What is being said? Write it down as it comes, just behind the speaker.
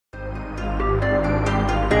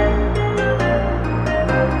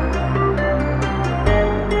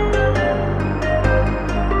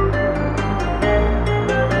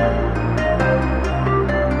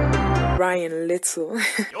Hawaiian little.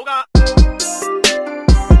 Yoga.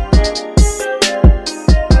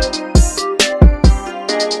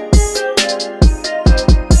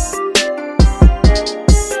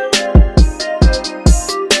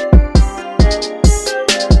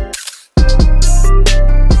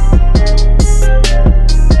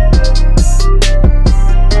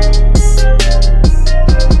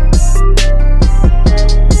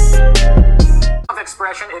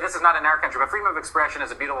 This is not in our country, but freedom of expression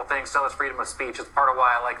is a beautiful thing. So is freedom of speech. It's part of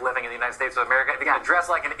why I like living in the United States of America. If you're going to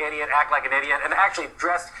dress like an idiot, act like an idiot, and actually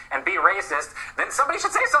dress and be racist, then somebody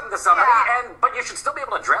should say something to somebody. Yeah. But you should still be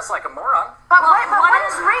able to dress like a moron. But what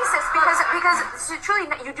is racist? Because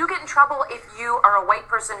truly, you do get in trouble if you are a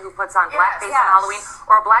white person who puts on blackface for Halloween,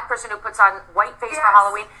 or a black person who puts on whiteface for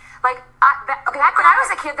Halloween. Like, when I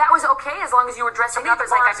was a kid, that was okay as long as you were dressing up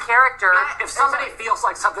as like a character. If somebody feels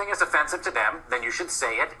like something is offensive to them, then you should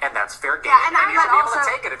say it, and that's fair game. Yeah, and you should be able to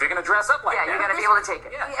take it if you're going to dress up like that. Yeah, you got to be able to take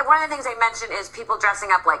it. Yeah. One of the things they mentioned is people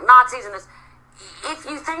dressing up like Nazis and this. If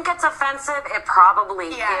you think it's offensive, it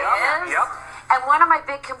probably is. Yep. And one of my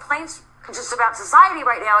big complaints just about society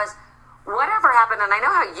right now is whatever happened, and I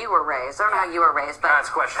know how you were raised. I don't know how you were raised, but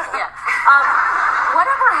that's questionable. Yeah.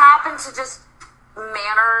 Whatever happened to just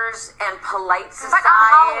manners and polite society? But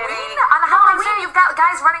on Halloween, you've got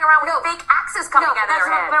guys running around with fake axes coming out of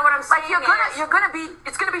their head. But what I'm saying you're gonna be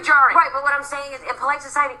jarring. Right, but what I'm saying is, in polite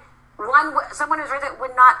society, someone who's raised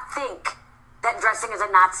would not think that dressing as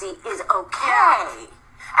a Nazi is okay.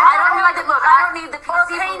 I don't need the people.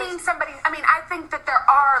 Or painting somebody. I mean, I think that there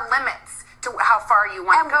are limits to how far you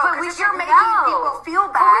want to go. But we you're should making know. people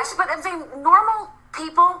feel bad. But I'm saying normal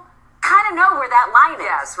people kind of know where that line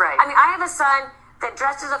is. Yes, right. I mean, I have a son that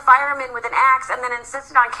dressed as a fireman with an axe and then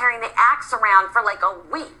insisted on carrying the axe around for like a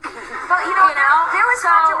week. But there was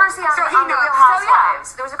controversy on the Real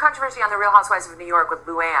Housewives. There was a controversy on the Real Housewives of New York with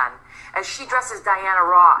Luann, as she dressed as Diana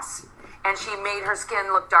Ross, and she made her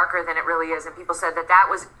skin look darker than it really is, and people said that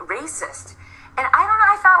was racist. And I don't know,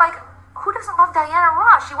 I thought, like, who doesn't love Diana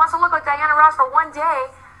Ross? She wants to look like Diana Ross for one day.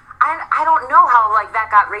 I don't know how like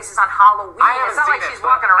that got racist on Halloween. It's not like she's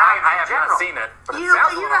walking around. I have not seen it. You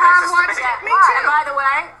have watched it. Me too. And by the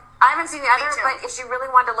way, I haven't seen the other, but if she really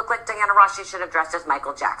wanted to look like Diana Ross, she should have dressed as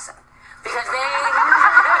Michael Jackson. Because they... I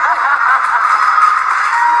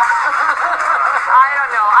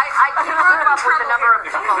don't know. I can't keep up with the number of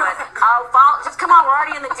people that... just come on, we're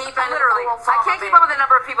already in the deep end. Literally. I can't keep up with the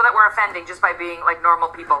number of people that we're offending just by being like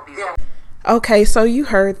normal people these days. Okay, so you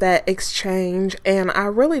heard that exchange, and I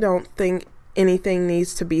really don't think anything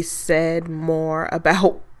needs to be said more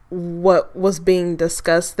about what was being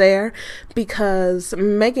discussed there, because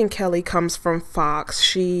Megyn Kelly comes from Fox.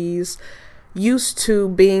 She's used to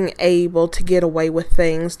being able to get away with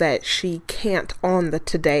things that she can't on the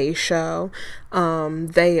Today Show.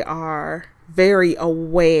 They are very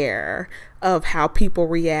aware of how people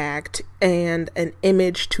react and an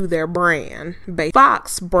image to their brand.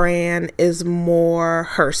 Fox brand is more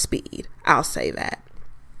her speed, I'll say that.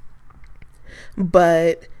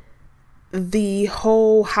 But the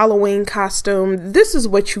whole Halloween costume, this is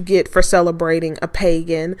what you get for celebrating a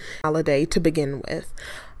pagan holiday to begin with.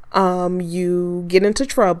 You get into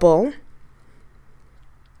trouble,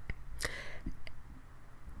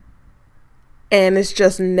 and it's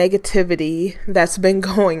just negativity that's been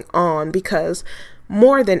going on, because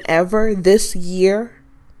more than ever this year,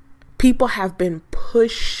 people have been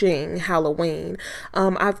pushing Halloween.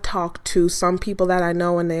 I've talked to some people that I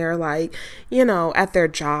know, and they're like, at their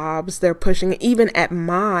jobs, they're pushing it. Even at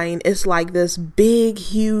mine, it's like this big,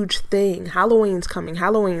 huge thing. Halloween's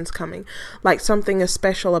coming. Like something is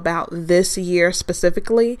special about this year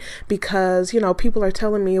specifically, because, people are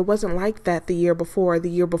telling me it wasn't like that the year before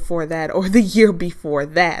that, or the year before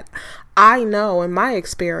that. I know in my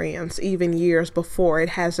experience, even years before, it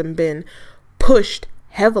hasn't been pushed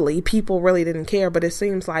heavily. People really didn't care, but it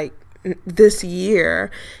seems like this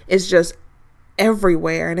year is just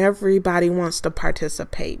everywhere and everybody wants to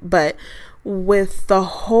participate. But with the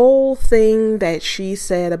whole thing that she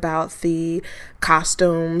said about the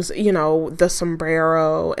costumes, the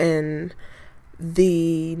sombrero and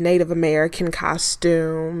the Native American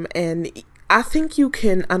costume, and I think you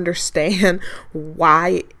can understand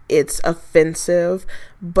why it's offensive,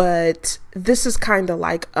 but this is kind of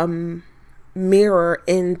like mirror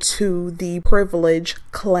into the privileged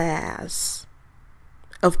class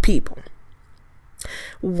of people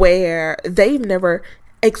where they've never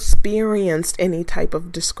experienced any type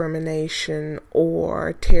of discrimination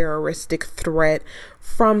or terroristic threat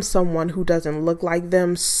from someone who doesn't look like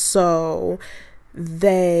them, so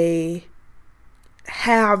they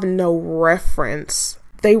have no reference.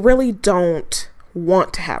 They really don't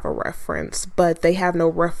want to have a reference, but they have no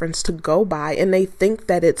reference to go by, and they think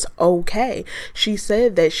that it's okay. She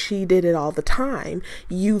said that she did it all the time.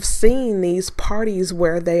 You've seen these parties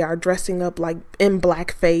where they are dressing up like in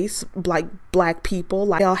blackface, like black people.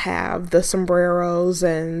 Like they'll have the sombreros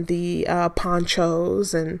and the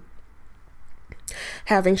ponchos and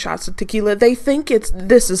having shots of tequila. They think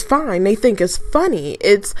this is fine. They think it's funny.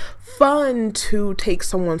 It's fun to take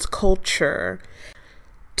someone's culture,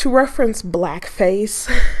 to reference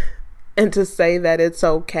blackface and to say that it's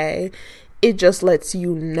okay. It just lets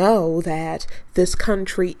you know that this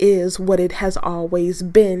country is what it has always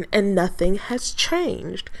been and nothing has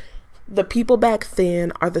changed. The people back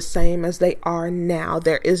then are the same as they are now.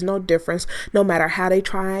 There is no difference, no matter how they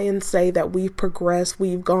try and say that we've progressed,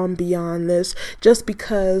 we've gone beyond this. Just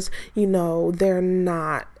because, they're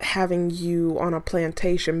not having you on a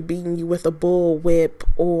plantation, beating you with a bullwhip,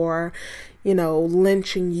 or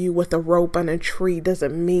lynching you with a rope on a tree,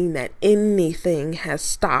 doesn't mean that anything has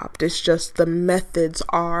stopped. It's just the methods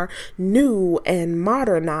are new and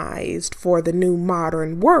modernized for the new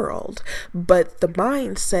modern world, but the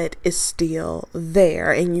mindset is still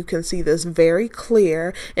there. And you can see this very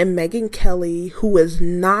clear in Megyn Kelly, who is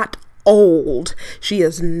not old. She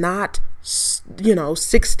is not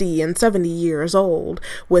 60 and 70 years old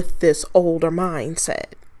with this older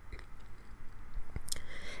mindset.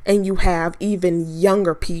 And you have even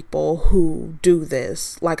younger people who do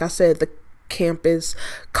this. Like I said, the campus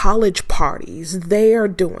college parties, they are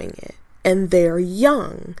doing it. And they're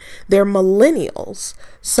young. They're millennials.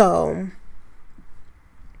 So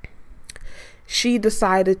she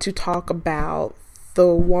decided to talk about the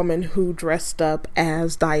woman who dressed up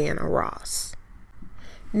as Diana Ross.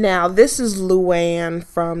 Now, this is Luann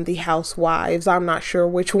from The Housewives. I'm not sure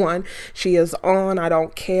which one she is on. I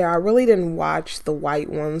don't care. I really didn't watch the white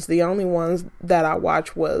ones. The only ones that I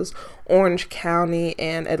watched was Orange County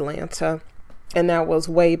and Atlanta. And that was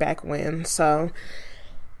way back when. So,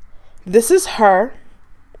 this is her.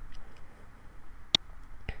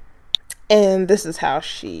 And this is how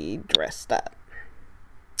she dressed up.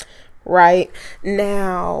 Right?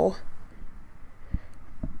 Now,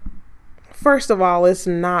 first of all, it's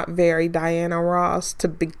not very Diana Ross to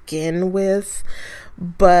begin with,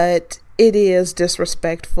 but it is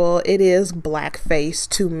disrespectful. It is blackface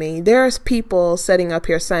to me. There's people sitting up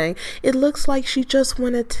here saying, it looks like she just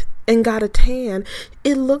went and got a tan.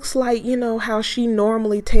 It looks like, how she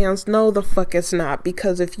normally tans. No, the fuck it's not,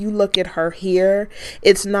 because if you look at her here,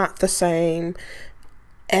 it's not the same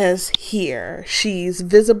as here. She's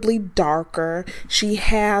visibly darker. She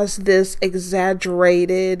has this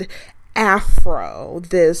exaggerated afro,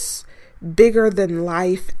 this bigger than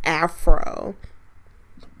life afro.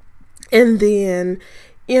 And then,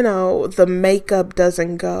 the makeup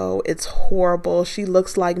doesn't go. It's horrible. She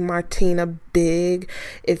looks like Martina Big,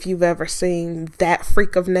 if you've ever seen that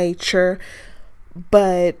freak of nature.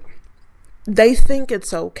 But they think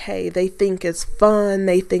it's okay. They think it's fun.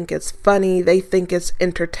 They think it's funny. They think it's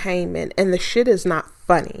entertainment. And the shit is not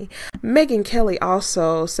funny. Megyn Kelly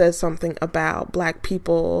also said something about black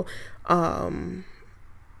people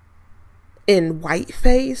in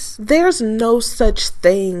whiteface. There's no such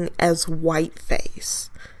thing as whiteface.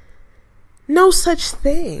 No such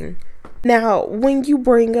thing. Now, when you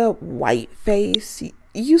bring up whiteface,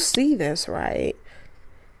 you see this, right?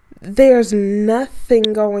 There's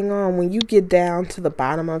nothing going on when you get down to the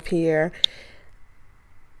bottom of here.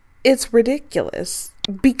 It's ridiculous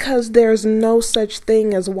because there's no such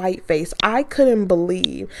thing as whiteface. I couldn't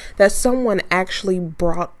believe that someone actually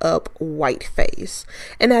brought up whiteface.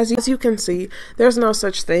 And as you can see, there's no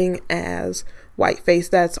such thing as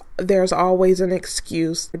whiteface. There's always an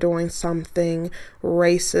excuse for doing something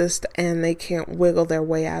racist and they can't wiggle their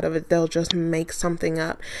way out of it. They'll just make something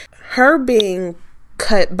up. Her being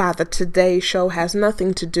cut by the Today Show has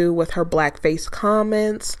nothing to do with her blackface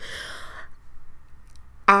comments.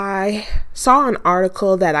 I saw an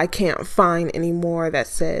article that I can't find anymore that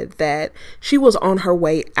said that she was on her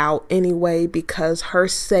way out anyway because her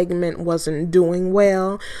segment wasn't doing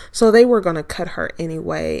well. So they were going to cut her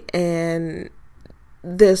anyway. And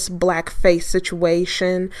this blackface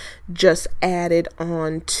situation just added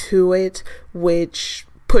on to it, which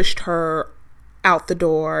pushed her out the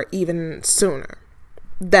door even sooner.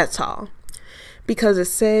 That's all. Because it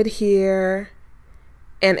said here,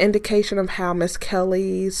 an indication of how Miss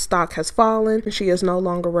Kelly's stock has fallen. She is no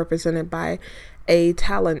longer represented by a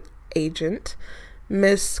talent agent.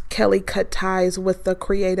 Miss Kelly cut ties with the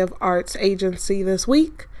creative arts agency this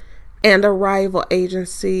week and a rival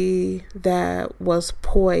agency that was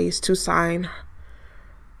poised to sign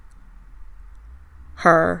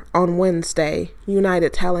her on Wednesday.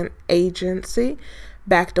 United Talent Agency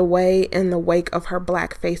backed away in the wake of her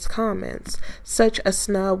blackface comments. Such a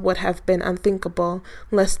snub would have been unthinkable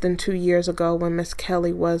less than 2 years ago when Miss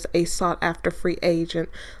Kelly was a sought-after free agent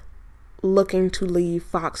looking to leave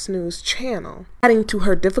Fox News Channel. Adding to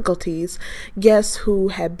her difficulties, guests who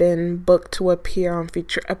had been booked to appear on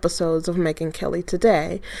feature episodes of Megyn Kelly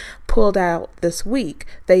Today pulled out this week.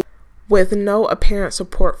 With no apparent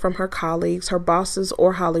support from her colleagues, her bosses,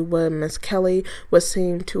 or Hollywood, Miss Kelly would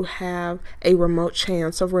seem to have a remote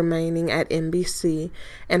chance of remaining at NBC,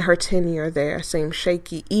 and her tenure there seemed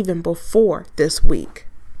shaky even before this week.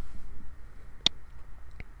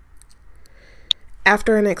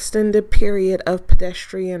 After an extended period of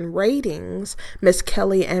pedestrian ratings, Miss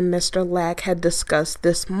Kelly and Mr. Lack had discussed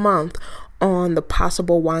this month on the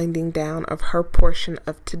possible winding down of her portion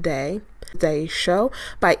of Today's show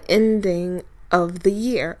by ending of the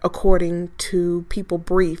year, according to people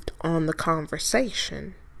briefed on the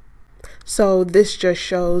conversation. So this just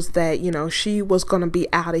shows that, she was going to be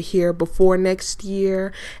out of here before next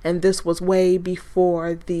year, and this was way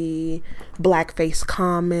before the blackface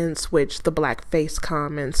comments, which the blackface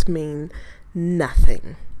comments mean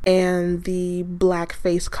nothing. And the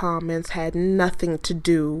blackface comments had nothing to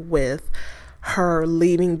do with her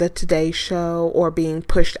leaving the Today Show or being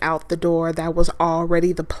pushed out the door. That was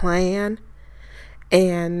already the plan.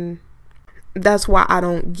 And that's why I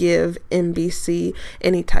don't give NBC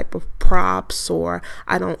any type of props, or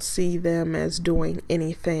I don't see them as doing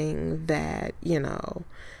anything that,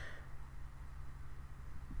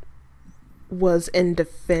 was in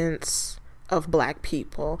defense of black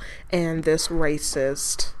people and this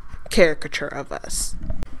racist caricature of us.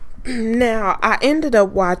 Now, I ended up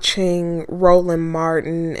watching Roland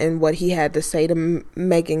Martin and what he had to say to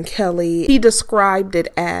Megyn Kelly. He described it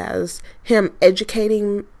as him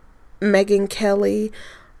educating Megyn Kelly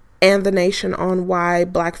and the nation on why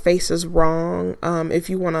blackface is wrong. If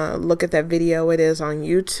you want to look at that video, it is on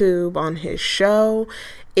YouTube, on his show.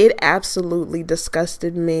 It absolutely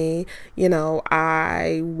disgusted me.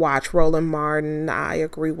 I watch Roland Martin. I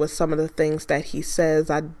agree with some of the things that he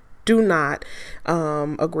says. I do not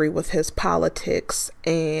agree with his politics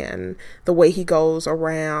and the way he goes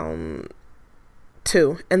around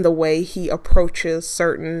too, and the way he approaches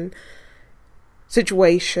certain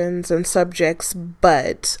situations and subjects.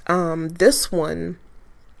 But this one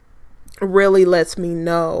really lets me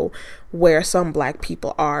know where some black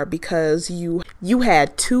people are, because you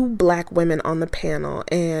had 2 black women on the panel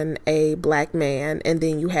and a black man, and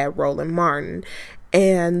then you had Roland Martin,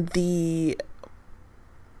 and the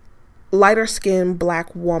lighter skinned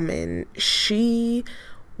black woman, she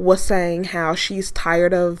was saying how she's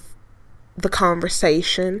tired of the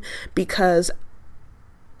conversation because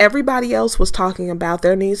everybody else was talking about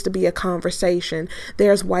there needs to be a conversation.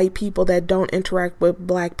 There's white people that don't interact with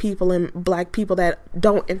black people and black people that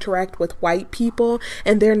don't interact with white people,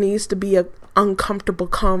 and there needs to be a uncomfortable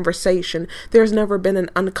conversation. There's never been an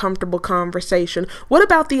uncomfortable conversation. What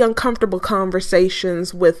about the uncomfortable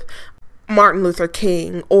conversations with Martin Luther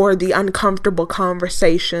King, or the uncomfortable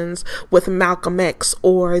conversations with Malcolm X,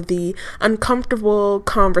 or the uncomfortable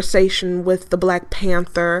conversation with the Black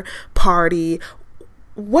Panther Party?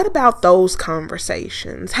 What about those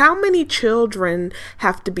conversations? How many children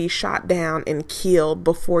have to be shot down and killed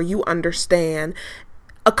before you understand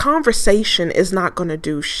a conversation is not going to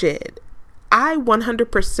do shit? I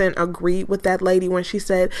 100% agree with that lady when she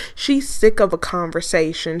said she's sick of a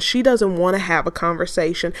conversation. She doesn't want to have a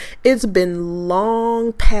conversation. It's been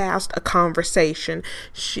long past a conversation.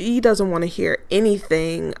 She doesn't want to hear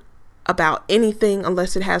anything about anything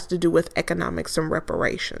unless it has to do with economics and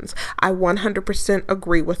reparations. I 100%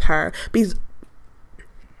 agree with her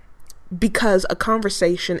because a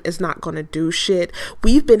conversation is not going to do shit.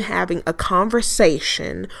 We've been having a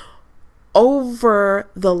conversation over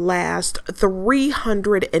the last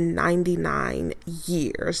 399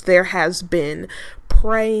 years. There has been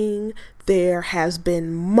praying, there has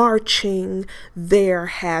been marching, there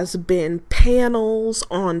has been panels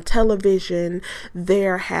on television,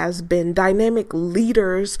 there has been dynamic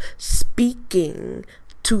leaders speaking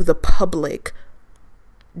to the public,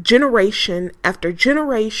 generation after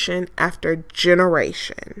generation after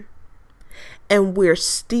generation. And we're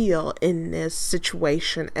still in this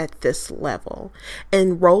situation at this level.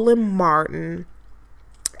 And Roland Martin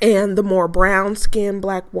and the more brown-skinned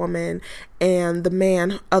black woman and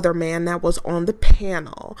the other man that was on the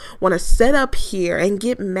panel want to sit up here and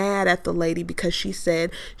get mad at the lady because she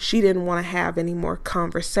said she didn't want to have any more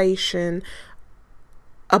conversation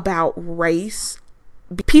about race.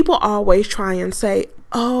 People always try and say,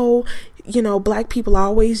 oh, black people are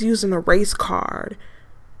always using a race card.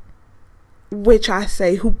 which I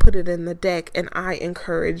say, who put it in the deck, and I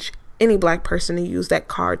encourage any black person to use that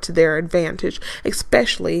card to their advantage,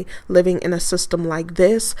 especially living in a system like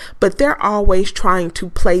this. But they're always trying to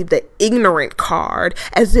play the ignorant card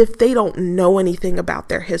as if they don't know anything about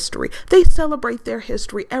their history. They celebrate their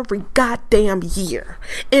history every goddamn year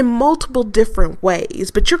in multiple different ways,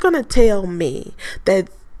 but you're gonna tell me that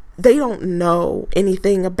they don't know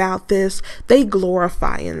anything about this? They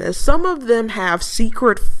glorify in this. Some of them have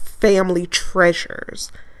secret family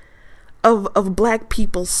treasures of black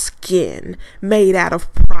people's skin made out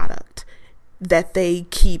of product that they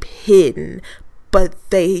keep hidden, but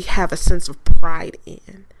they have a sense of pride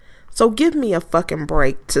in. So give me a fucking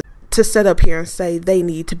break to sit up here and say they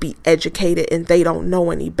need to be educated and they don't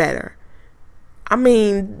know any better. I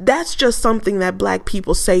mean, that's just something that black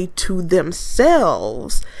people say to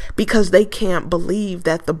themselves because they can't believe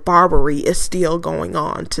that the Barbary is still going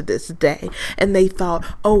on to this day. And they thought,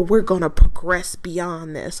 oh, we're going to progress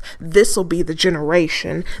beyond this. This will be the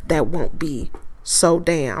generation that won't be so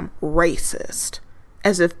damn racist.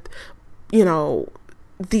 As if, you know,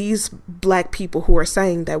 these black people who are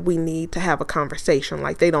saying that we need to have a conversation,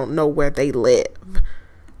 like they don't know where they live.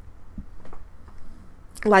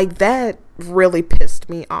 Like, that really pissed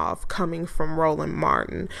me off coming from Roland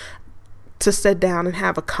Martin. To sit down and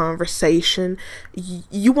have a conversation.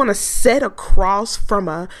 You want to sit across from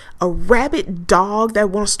a rabid dog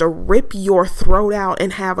that wants to rip your throat out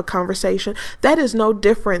and have a conversation? That is no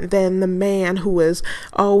different than the man who is,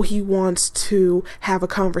 he wants to have a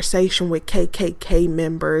conversation with KKK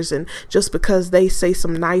members, and just because they say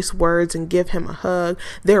some nice words and give him a hug,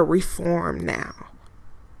 they're reformed now.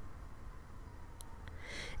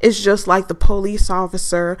 It's just like the police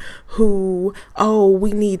officer who,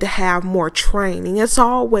 we need to have more training. It's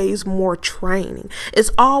always more training. It's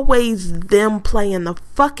always them playing the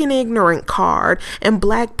fucking ignorant card and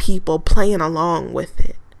black people playing along with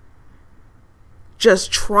it.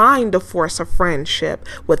 Just trying to force a friendship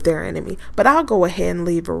with their enemy. But I'll go ahead and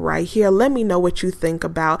leave it right here. Let me know what you think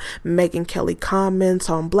about Megyn Kelly comments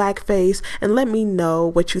on blackface, and let me know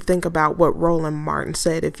what you think about what Roland Martin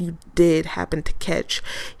said if you did happen to catch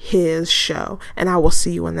his show. And I will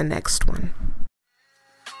see you in the next one.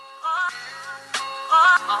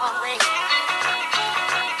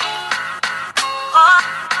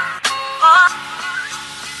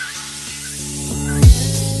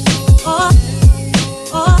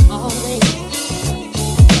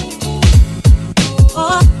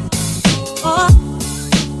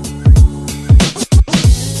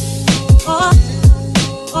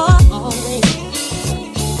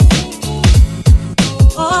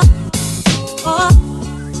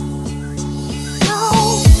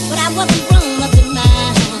 But I wasn't